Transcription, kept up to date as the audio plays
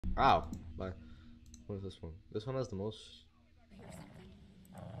Ow. Like, what is this one? This one has the most.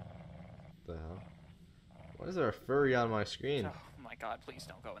 The hell? Why is there a furry on my screen? Oh my god, please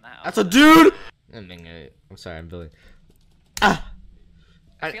don't go in the house. That's a dude! I'm sorry, I'm Billy. Ah!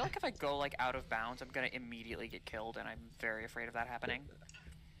 I feel like if I go like out of bounds, I'm gonna immediately get killed, and I'm very afraid of that happening.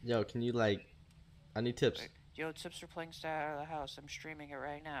 Yo, can you like... I need tips. Wait. Yo, tips for playing Stay Out of the House. I'm streaming it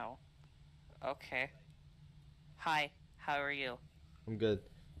right now. Okay. Hi, how are you? I'm good.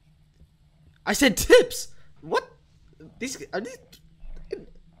 I said tips! What? These... Are these...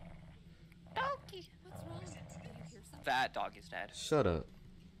 Doggy. What's wrong? Did you hear something? That dog is dead. Shut up.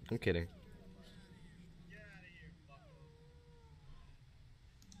 I'm kidding.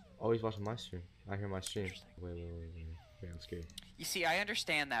 Oh, he's watching my stream. I hear my stream. Wait, I'm scared. You see, I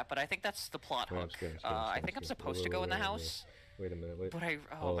understand that, but I think that's the plot Wait, I'm hook. scared, I think I'm supposed to go in the house, Wait a minute, wait. but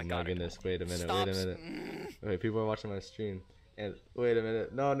Oh my my god. goodness, wait a minute, Stop. wait a minute. Wait, people are watching my stream. And wait a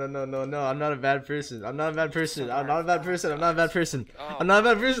minute. No, I'm not a bad person. I'm not a bad person. I'm not a bad person. I'm not a bad person. I'm not a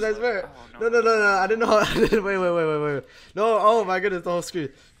bad person, I swear. Oh, No. I didn't know. Wait. No, oh my goodness, the whole screen.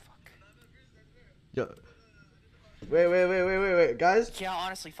 Yo. Wait, guys. Yeah,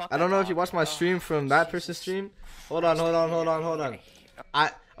 honestly, fuck I that don't know dog. if you watched my stream from that person's stream. Hold on.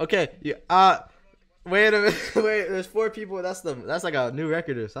 Wait a minute. Wait, there's 4 people. That's like a new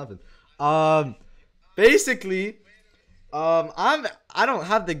record or something. Basically, I don't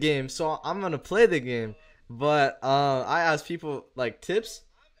have the game, so I'm gonna play the game. But I asked people like tips.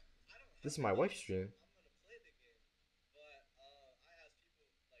 This is my wife's stream.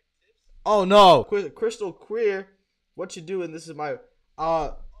 Oh no, Crystal Queer. What you doing? This is my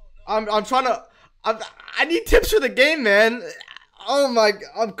I'm trying to I need tips for the game, man. Oh my,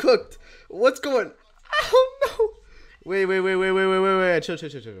 I'm cooked. What's going? Oh no. Wait. Chill.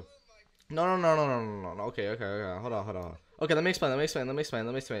 No. Okay. Hold on. Okay, let me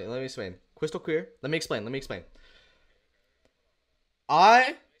explain. Crystal Queer. Let me explain.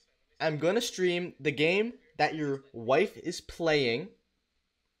 I am gonna stream the game that your wife is playing.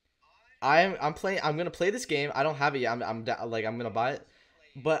 I'm gonna play this game. I don't have it yet. I'm gonna buy it.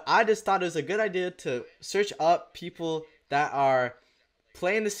 But I just thought it was a good idea to search up people that are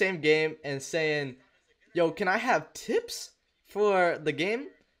playing the same game and saying, "Yo, can I have tips for the game?"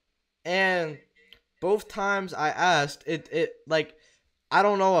 And both times I asked, it like, I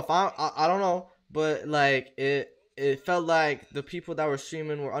don't know if I don't know, but like it felt like the people that were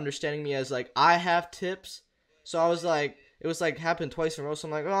streaming were understanding me as like I have tips. So I was like, it was like happened twice in a row. So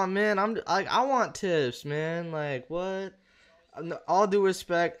I'm like, oh man, I want tips, man. Like what? All due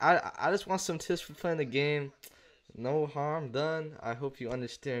respect, I just want some tips for playing the game. No harm done. I hope you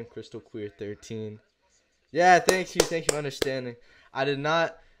understand, Crystal Queer 13. Yeah, thank you for understanding. I did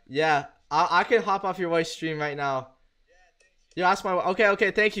not. Yeah, I can hop off your wife's stream right now. You asked my.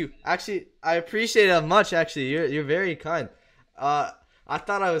 Okay. Thank you. Actually, I appreciate it much. Actually, you're very kind. I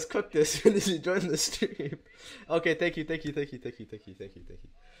thought I was cooked as soon as you joined the stream. Okay, thank you.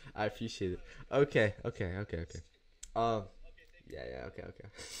 I appreciate it. Okay. Yeah,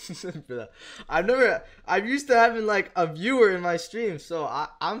 okay. I'm used to having like a viewer in my stream, so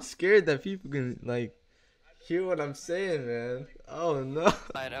I'm scared that people can like hear what I'm saying, man. Oh no.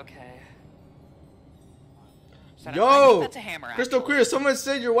 But okay. I Yo, think that's a hammer, Crystal actually. Queer, someone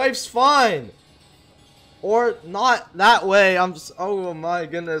said your wife's fine. Or not that way. Oh my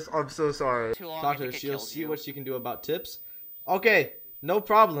goodness, I'm so sorry. Too long Talk to if her. it She'll kills see you. what she can do about tips. Okay, no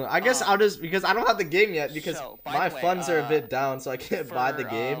problem. I guess I'll just, because I don't have the game yet, because So, by my the way, funds are a bit down, so I can't buy the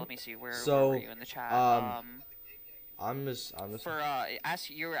game. Let me see, where So, were you in the chat? I'm just.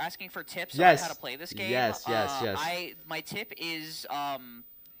 You were asking for tips Yes. on how to play this game. Yes. My tip is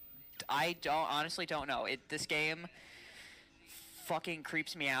I honestly don't know. This game fucking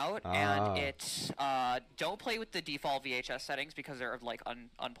creeps me out, and it's don't play with the default VHS settings because they're like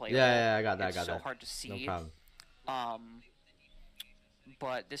unplayable. Yeah, I got that. It's so hard to see. No problem.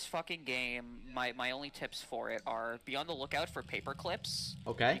 But this fucking game, my only tips for it are be on the lookout for paper clips.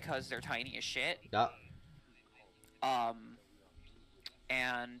 Okay. Because they're tiny as shit. Yeah.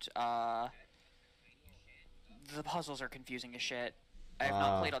 And the puzzles are confusing as shit. I have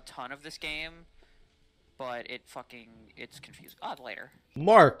not played a ton of this game, but it's confusing. Later.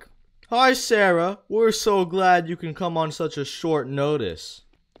 Mark. Hi, Sarah. We're so glad you can come on such a short notice.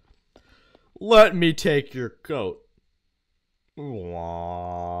 Let me take your coat.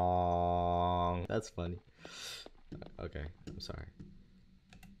 That's funny. Okay, I'm sorry.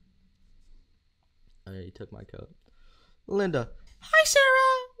 You took my coat. Linda. Hi,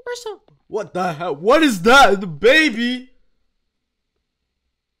 Sarah. We're so. What the hell? What is that? The baby.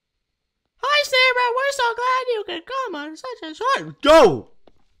 Hi, Sarah. We're so glad you could come on such a short. Go.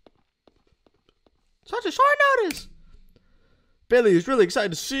 Such a short notice. Billy is really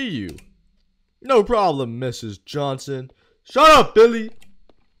excited to see you. No problem, Mrs. Johnson. Shut up, Billy.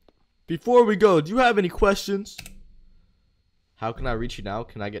 Before we go, do you have any questions? How can I reach you now?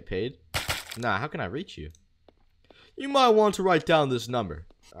 Can I get paid? Nah, how can I reach you? You might want to write down this number.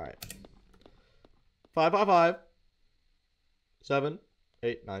 Alright. 555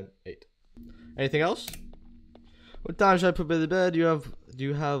 7898. Anything else? What time should I put Billy to bed? Do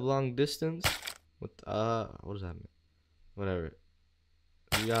you have long distance? What does that mean? Whatever.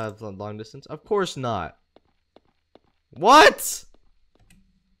 Do you have long distance? Of course not. What?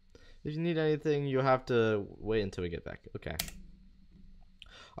 If you need anything, you'll have to wait until we get back. Okay.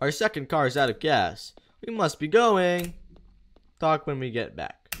 Our second car is out of gas. We must be going. Talk when we get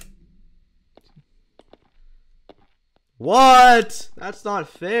back. What? That's not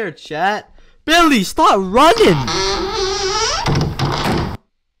fair, chat. Billy, stop running!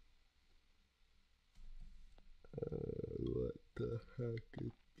 What the heck?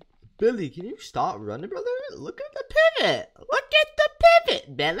 Billy, can you stop running, brother? Look at the pivot. Look at the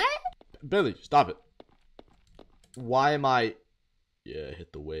pivot, Billy. Billy, stop it. Why am I... Yeah,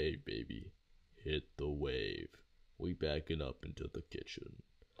 hit the wave, baby. Hit the wave. We backing up into the kitchen.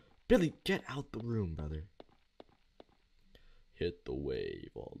 Billy, get out the room, brother. Hit the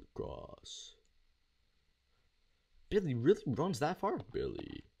wave all across. Billy really runs that far?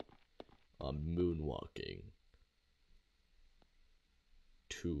 Billy, I'm moonwalking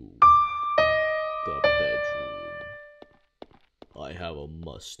to the bedroom. I have a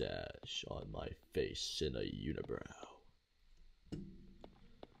mustache on my face and a unibrow.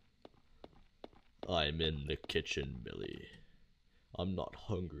 I'm in the kitchen, Billy. I'm not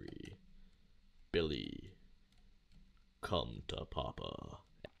hungry. Billy, come to Papa.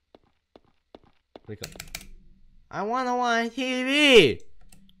 Wake up. I wanna watch TV!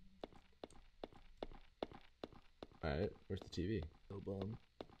 Alright, where's the TV? Oh, bum.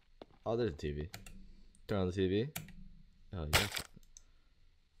 Oh, there's a TV. Turn on the TV. Oh, yes.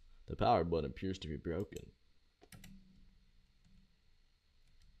 The power button appears to be broken.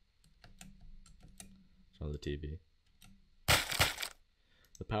 Turn on the TV.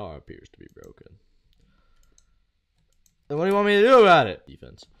 The power appears to be broken. Then what do you want me to do about it?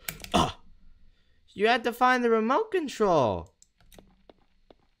 Defense. Ah! You had to find the remote control.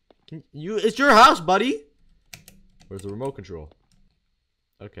 It's your house, buddy. Where's the remote control?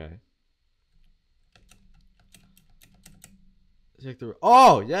 Okay. Take the.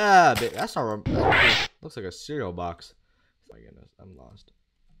 Oh yeah, that's our. Looks like a cereal box. Oh my goodness, I'm lost.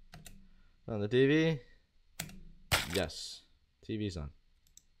 On the TV. Yes, TV's on.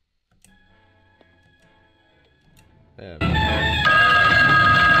 Yeah.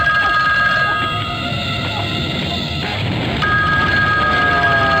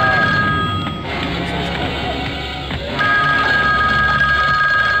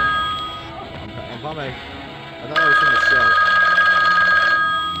 I'm coming. I thought I was from the show.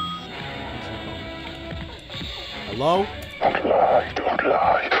 Hello? Don't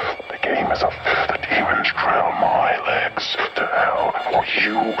lie. The game is up. The demons trail my legs to hell. For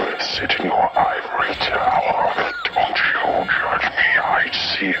you sit in your ivory tower. Don't you judge me. I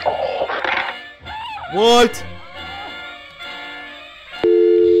see it all. What?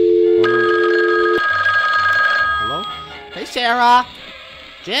 Hello? Hey, Sarah.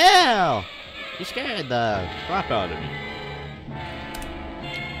 Jill. You scared the crap out of me.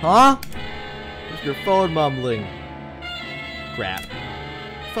 Huh? What's your phone mumbling? Crap.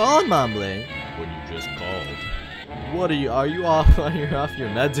 Phone mumbling? When you just called. What are you off on your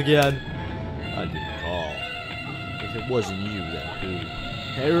meds again? I didn't call. If it wasn't you, then who?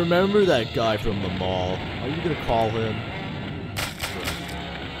 Hey, remember that guy from the mall? Are you gonna call him?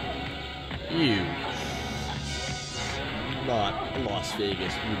 You. Not Las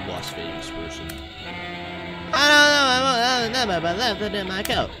Vegas, you Las Vegas person. I don't know, but left it in my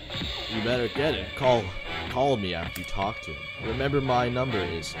coat. You better get it. Call me after you talk to him. Remember my number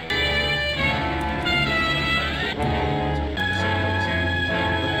is.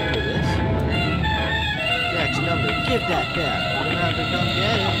 Jack's number. Give that back. You don't have to come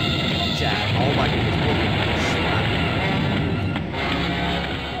get it. Jack. Oh my goodness.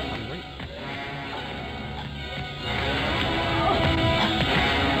 I'm right.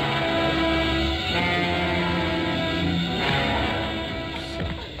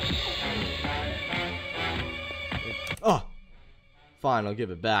 Oh, fine, I'll give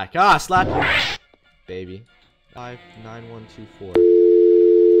it back. Ah, slap you, baby. 59124.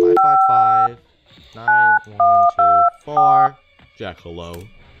 555 9124. Jack, hello.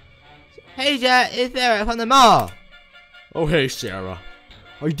 Hey, Jack, it's Sarah from the mall. Oh, hey, Sarah.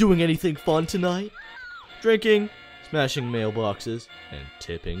 Are you doing anything fun tonight? Drinking, smashing mailboxes, and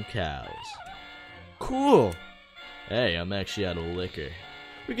tipping cows. Cool. Hey, I'm actually out of liquor.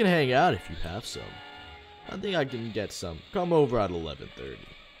 We can hang out if you have some. I think I can get some. Come over at 11:30.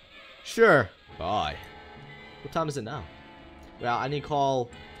 Sure. Bye. What time is it now? Well, I need to call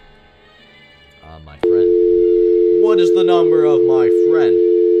my friend. What is the number of my friend?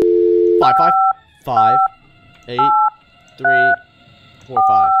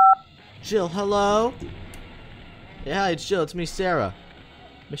 555-8345. Jill, hello? Yeah, hi, it's Jill. It's me, Sarah.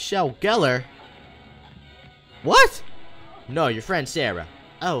 Michelle Geller? What? No, your friend Sarah.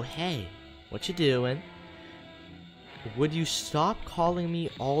 Oh, hey. What you doing? Would you stop calling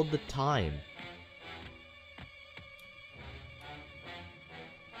me all the time?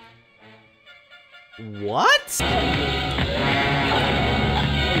 What?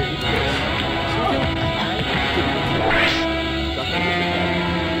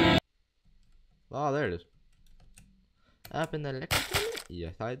 Oh, there it is. Up in the liquor cabinet?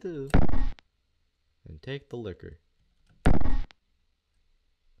 Yes, I do. And take the liquor.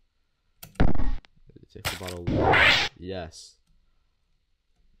 Take the bottle. Yes.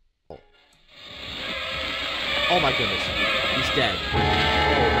 Oh. Oh my goodness. He's dead.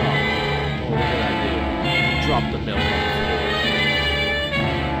 Oh no. Oh, what did I do? He dropped the milk on the floor.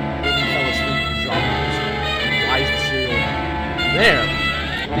 When he fell asleep, he dropped it. Why is the cereal there?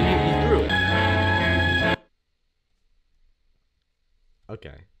 He threw it.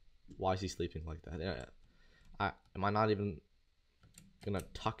 Okay. Why is he sleeping like that? Am I not even gonna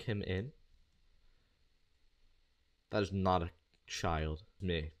tuck him in? That is not a child.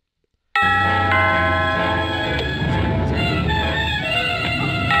 Me.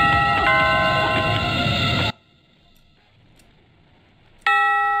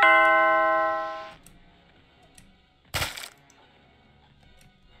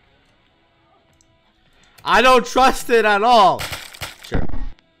 I don't trust it at all. Sure.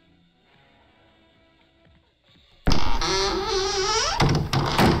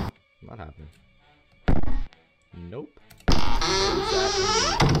 Not happening. Nope.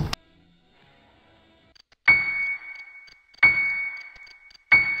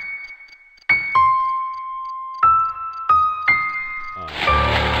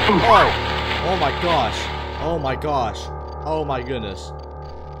 Oh my gosh. Oh my gosh. Oh my goodness.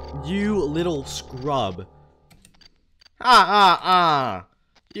 You little scrub.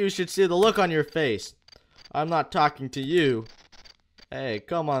 You should see the look on your face. I'm not talking to you. Hey,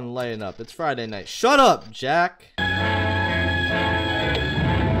 come on, lighten up. It's Friday night. Shut up, Jack.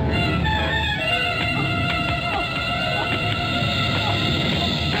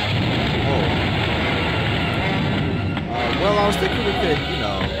 Well, I was thinking we could, you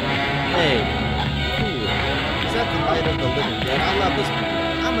know. Hey, cool. Is that the night of the living dead? I love this movie.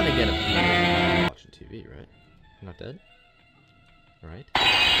 I'm gonna get a few. Watching TV, right? You're not dead? Right?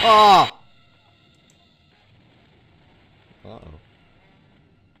 Oh! Uh-oh.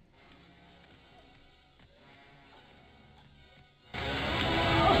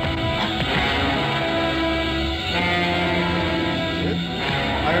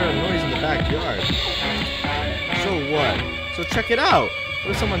 I heard a noise in the backyard. So what? So check it out.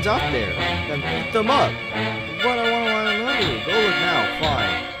 What if someone's out there? Then beat them up. What I want to know. Go look now.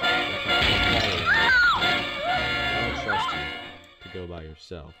 Fine. I don't trust you to go by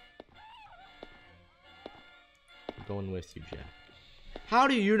yourself. I'm going with you, Jack. How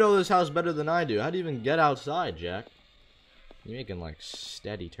do you know this house better than I do? How do you even get outside, Jack? You're making like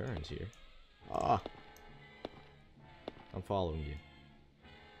steady turns here. Ah. I'm following you.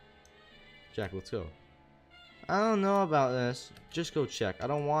 Jack, let's go. I don't know about this. Just go check. I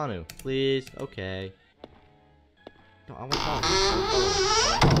don't want to. Please. Okay. No, I want to follow.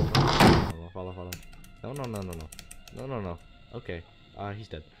 Follow. No. Okay. He's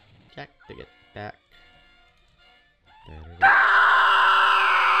dead. Jack, take it back.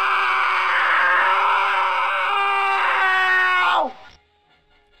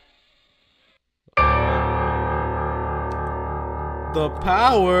 The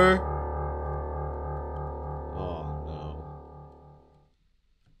power.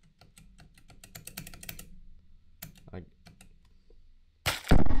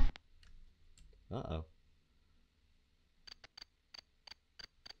 Uh-oh.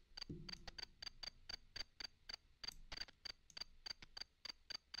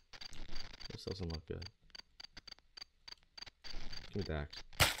 This doesn't look good. Give me the axe.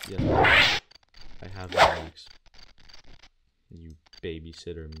 Yes, I have the axe. You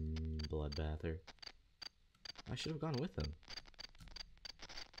babysitter bloodbather. I should have gone with him.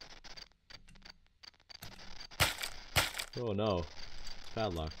 Oh no.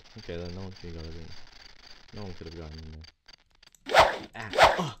 Padlock. Okay, then no one can go in. No one could have gotten in there.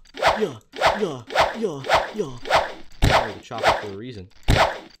 Ah. Yeah. I would chop it for a reason.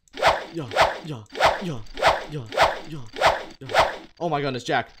 Yeah. Oh my goodness,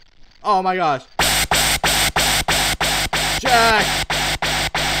 Jack. Oh my gosh. Jack!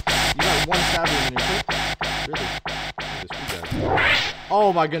 You got one stab in your foot? Really?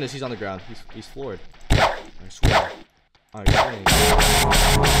 Oh my goodness, he's on the ground. He's floored. I swear. I swing.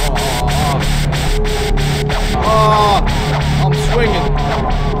 Oh, I'm swinging.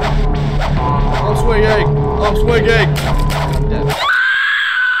 I'm swinging. I'm swinging. I'm dead.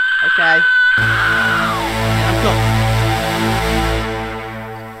 Okay. And I'm cooked.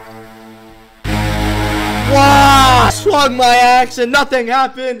 Wow! Swung my axe and nothing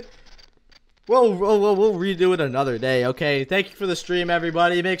happened. We'll redo it another day, okay? Thank you for the stream,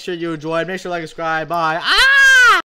 everybody. Make sure you enjoyed. Make sure to like and subscribe. Bye. Ah!